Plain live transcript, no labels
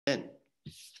Amen.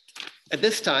 At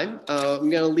this time, I'm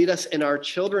going to lead us in our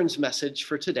children's message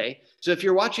for today. So if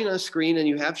you're watching on a screen and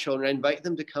you have children, I invite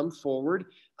them to come forward.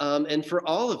 And for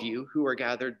all of you who are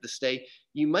gathered this day,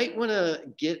 you might want to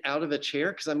get out of a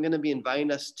chair because I'm going to be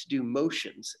inviting us to do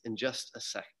motions in just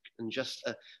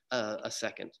a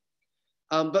second.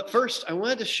 But first, I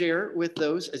wanted to share with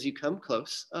those as you come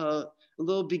close a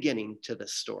little beginning to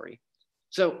this story.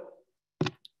 So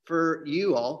for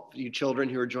you all, you children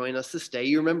who are joining us this day,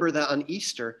 you remember that on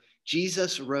Easter,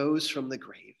 Jesus rose from the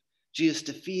grave. Jesus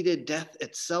defeated death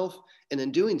itself, and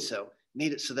in doing so,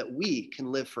 made it so that we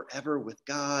can live forever with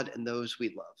God and those we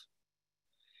love.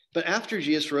 But after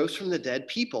Jesus rose from the dead,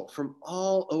 people from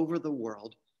all over the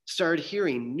world started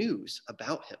hearing news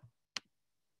about him.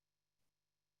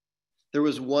 There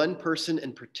was one person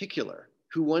in particular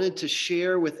who wanted to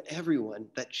share with everyone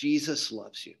that Jesus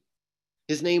loves you.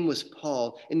 His name was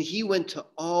Paul, and he went to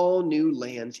all new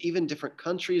lands, even different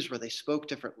countries where they spoke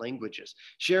different languages,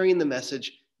 sharing the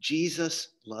message, Jesus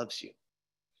loves you.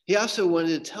 He also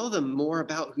wanted to tell them more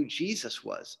about who Jesus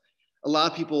was. A lot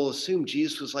of people assume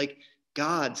Jesus was like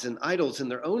gods and idols in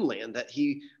their own land, that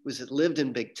he lived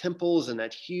in big temples and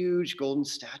had huge golden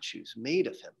statues made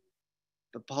of him.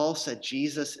 But Paul said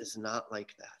Jesus is not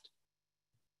like that.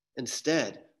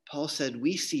 Instead, Paul said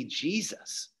we see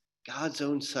Jesus, God's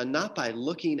own son, not by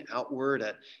looking outward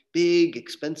at big,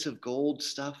 expensive gold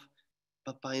stuff,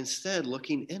 but by instead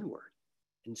looking inward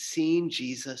and seeing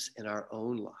Jesus in our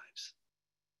own lives.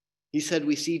 He said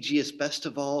we see Jesus best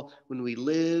of all when we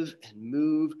live and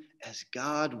move as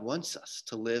God wants us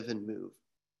to live and move.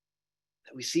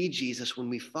 That we see Jesus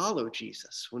when we follow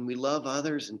Jesus, when we love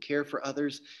others and care for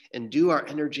others and do our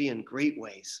energy in great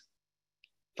ways.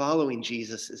 Following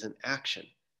Jesus is an action.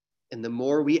 And the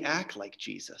more we act like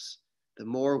Jesus, the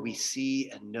more we see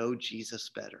and know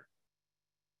Jesus better.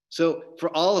 So for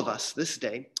all of us this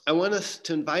day, I want us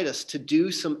to invite us to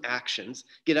do some actions,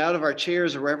 get out of our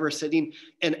chairs or wherever we're sitting,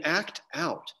 and act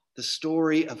out the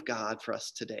story of God for us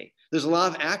today. There's a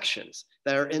lot of actions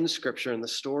that are in Scripture in the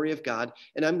story of God,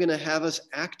 and I'm going to have us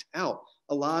act out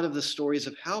a lot of the stories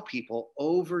of how people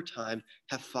over time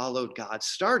have followed God,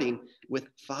 starting with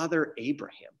Father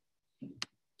Abraham.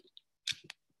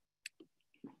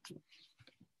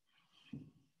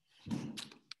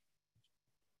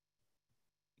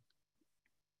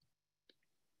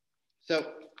 So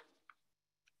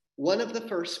one of the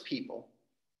first people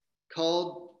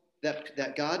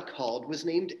that God called was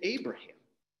named Abraham.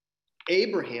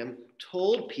 Abraham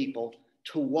told people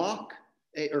to walk,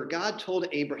 or God told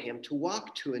Abraham to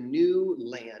walk to a new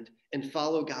land and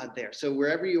follow God there. So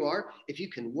wherever you are, if you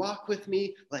can walk with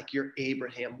me like you're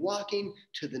Abraham, walking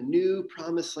to the new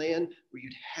promised land where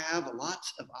you'd have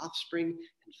lots of offspring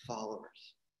and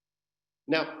followers.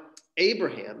 Now,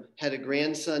 Abraham had a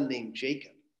grandson named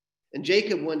Jacob. And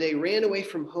Jacob one day ran away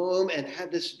from home and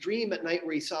had this dream at night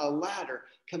where he saw a ladder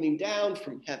coming down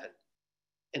from heaven.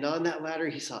 And on that ladder,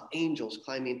 he saw angels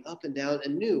climbing up and down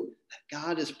and knew that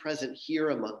God is present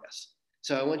here among us.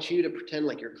 So I want you to pretend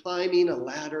like you're climbing a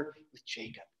ladder with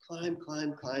Jacob. Climb,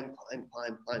 climb, climb, climb,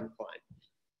 climb, climb,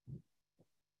 climb.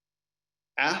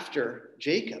 After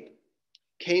Jacob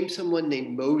came someone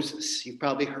named Moses. You've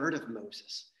probably heard of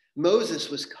Moses. Moses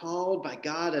was called by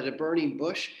God at a burning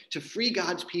bush to free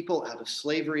God's people out of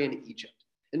slavery in Egypt.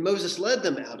 And Moses led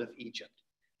them out of Egypt.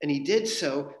 And he did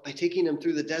so by taking them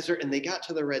through the desert, and they got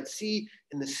to the Red Sea,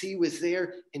 and the sea was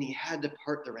there, and he had to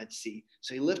part the Red Sea.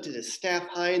 So he lifted his staff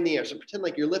high in the air. So pretend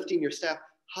like you're lifting your staff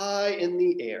high in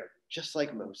the air, just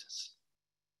like Moses.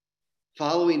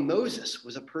 Following Moses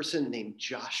was a person named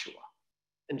Joshua.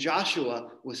 And Joshua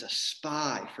was a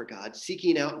spy for God,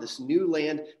 seeking out this new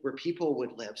land where people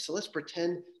would live. So let's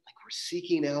pretend like we're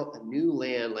seeking out a new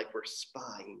land, like we're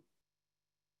spying.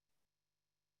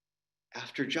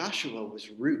 After Joshua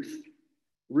was Ruth.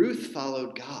 Ruth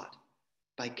followed God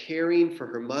by caring for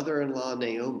her mother-in-law,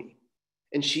 Naomi.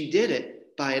 And she did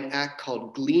it by an act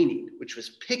called gleaning, which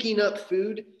was picking up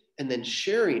food and then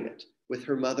sharing it with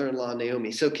her mother-in-law,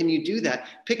 Naomi. So can you do that?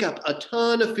 Pick up a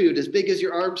ton of food, as big as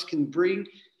your arms can bring,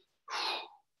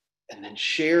 and then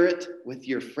share it with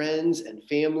your friends and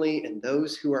family and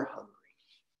those who are hungry.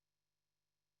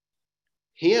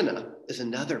 Hannah is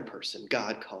another person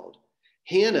God called.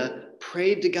 Hannah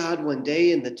prayed to God one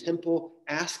day in the temple,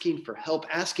 asking for help,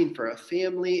 asking for a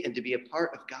family and to be a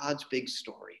part of God's big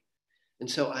story. And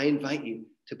so I invite you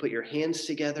to put your hands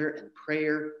together in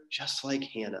prayer, just like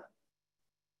Hannah.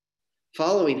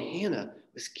 Following Hannah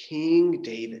was King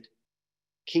David.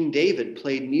 King David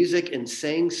played music and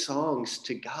sang songs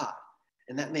to God,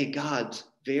 and that made God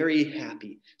very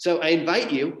happy. So I invite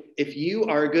you, if you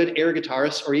are a good air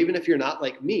guitarist, or even if you're not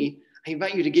like me, I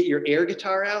invite you to get your air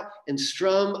guitar out and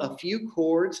strum a few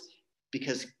chords,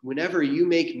 because whenever you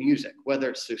make music, whether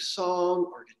it's through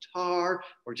song or guitar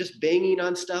or just banging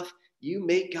on stuff, you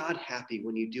make God happy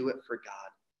when you do it for God.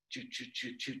 Choo, choo,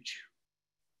 choo, choo, choo.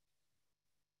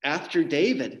 After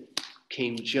David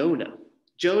came Jonah.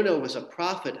 Jonah was a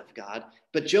prophet of God,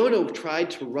 but Jonah tried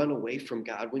to run away from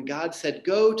God when God said,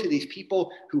 go to these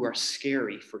people who are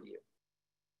scary for you.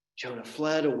 Jonah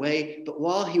fled away, but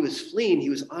while he was fleeing, he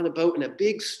was on a boat and a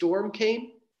big storm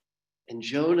came, and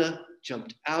Jonah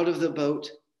jumped out of the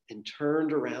boat and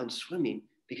turned around swimming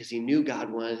because he knew God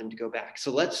wanted him to go back.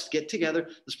 So let's get together.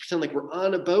 Let's pretend like we're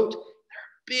on a boat. There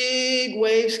are big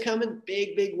waves coming,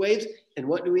 big, big waves. And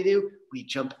what do? We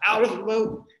jump out of the boat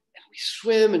and we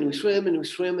swim and we swim and we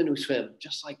swim and we swim,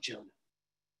 just like Jonah,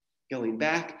 going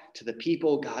back to the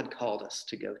people God called us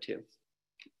to go to.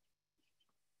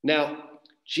 Now,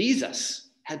 Jesus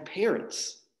had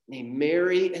parents named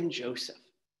Mary and Joseph.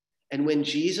 And when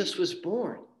Jesus was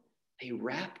born, they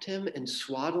wrapped him in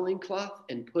swaddling cloth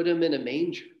and put him in a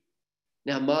manger.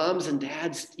 Now, moms and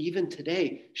dads, even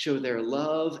today, show their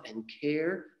love and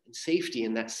care and safety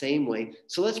in that same way.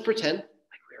 So let's pretend like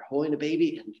we're holding a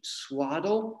baby and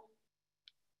swaddle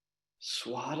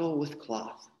with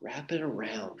cloth, wrap it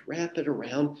around,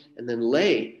 and then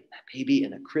lay that baby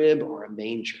in a crib or a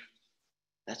manger.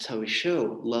 That's how we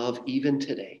show love even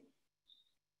today.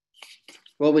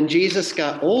 Well, when Jesus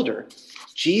got older,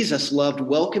 Jesus loved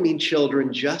welcoming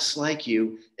children just like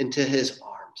you into his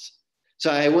arms. So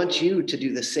I want you to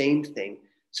do the same thing.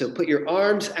 So put your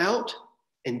arms out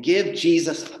and give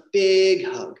Jesus a big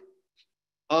hug.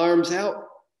 Arms out,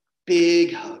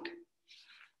 big hug.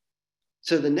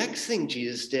 So the next thing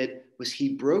Jesus did was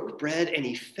he broke bread and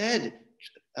he fed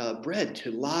bread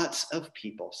to lots of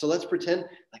people. So let's pretend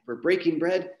like we're breaking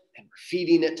bread and we're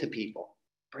feeding it to people.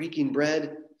 Breaking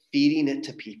bread, feeding it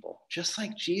to people, just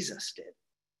like Jesus did.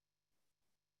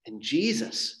 And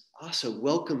Jesus also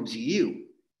welcomes you,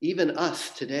 even us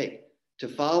today, to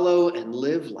follow and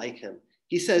live like him.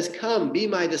 He says, come, be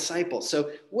my disciple.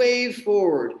 So wave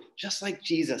forward, just like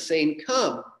Jesus, saying,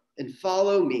 come and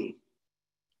follow me.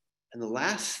 And the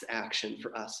last action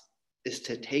for us is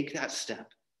to take that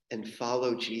step and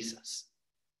follow Jesus.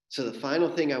 So the final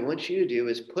thing I want you to do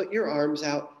is put your arms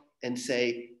out and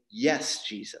say, yes,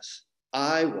 Jesus,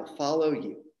 I will follow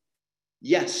you.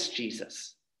 Yes,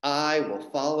 Jesus, I will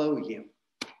follow you.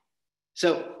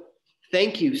 So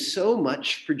thank you so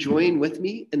much for joining with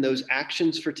me in those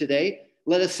actions for today.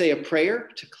 Let us say a prayer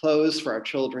to close for our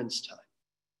children's time.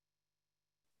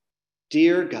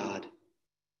 Dear God,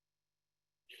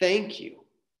 thank you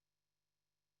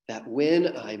that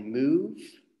when I move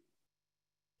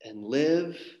and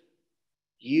live,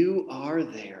 you are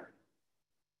there.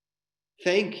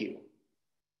 Thank you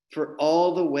for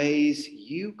all the ways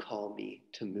you call me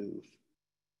to move.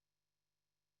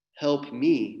 Help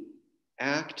me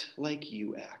act like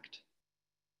you act.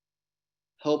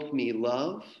 Help me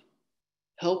love.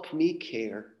 Help me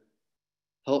care.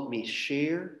 Help me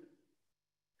share.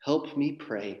 Help me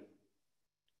pray.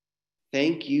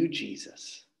 Thank you,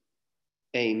 Jesus.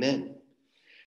 Amen.